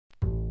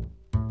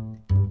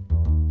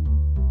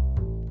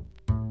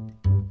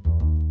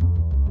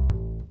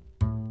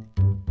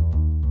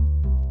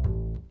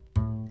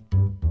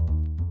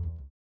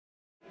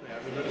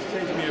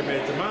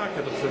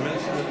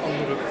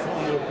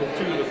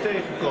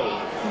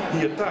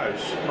hier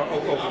thuis, maar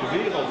ook over de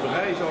wereld. We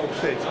reizen ook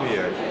steeds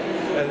meer.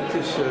 En het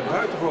is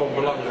buitengewoon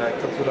belangrijk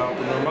dat we daar op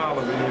een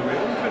normale manier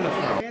mee om kunnen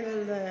gaan.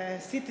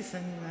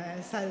 Citizen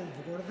zal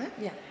worden.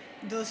 Ja.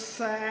 Dus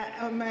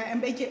om een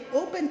beetje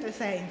open te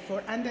zijn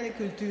voor andere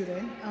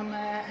culturen, om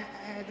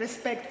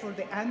respect voor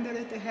de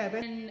anderen te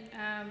hebben. En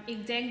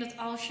ik denk dat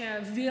als je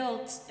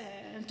wilt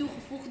een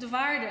toegevoegde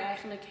waarde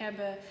eigenlijk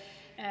hebben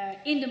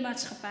in de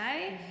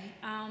maatschappij,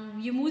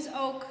 je moet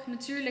ook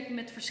natuurlijk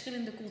met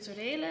verschillende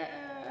culturele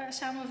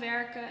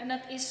samenwerken. En dat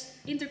is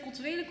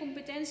interculturele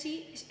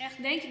competentie is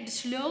echt denk ik de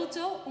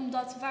sleutel om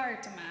dat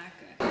waar te maken.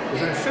 Er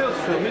zijn veel te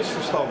veel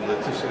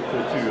misverstanden tussen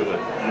culturen.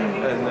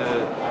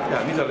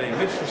 En niet alleen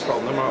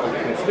misverstanden, maar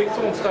ook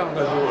conflicten ontstaan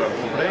daardoor en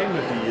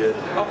problemen die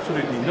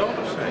absoluut niet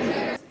nodig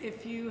zijn.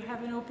 If you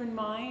have an open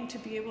mind to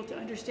be able to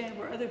understand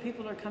where other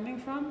people are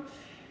coming from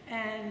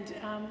and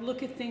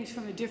look at things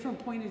from a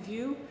different point of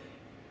view,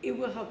 it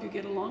will help you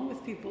get along with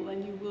people,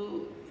 and you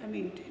will,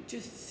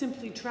 just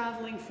simply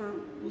traveling for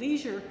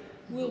leisure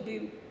will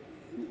be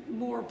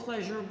more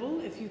pleasurable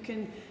if you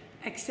can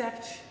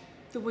accept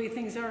the way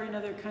things are in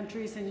other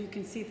countries and you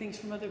can see things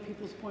from other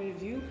people's point of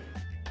view.